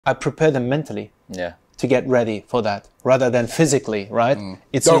I prepare them mentally. Yeah. To get ready for that, rather than physically, right?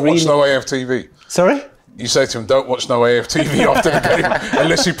 It's don't watch no AFTV. Sorry? You say to him, don't watch no AFTV after the game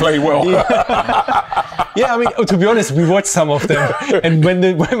unless you play well. Yeah, I mean, to be honest, we watched some of them, and when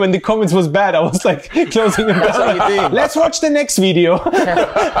the comments was bad, I was like closing them down. Let's watch the next video.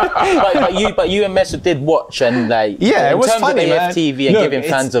 but you and Mesut did watch, and like, yeah, it was funny. In terms of AFTV and giving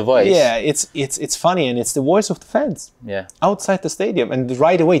fans a voice. Yeah, it's funny, and it's the voice of the fans. Yeah, outside the stadium, and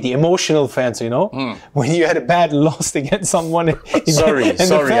right away the emotional fans. You know, when you had a bad loss against someone. Sorry,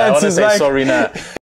 I want to say sorry now.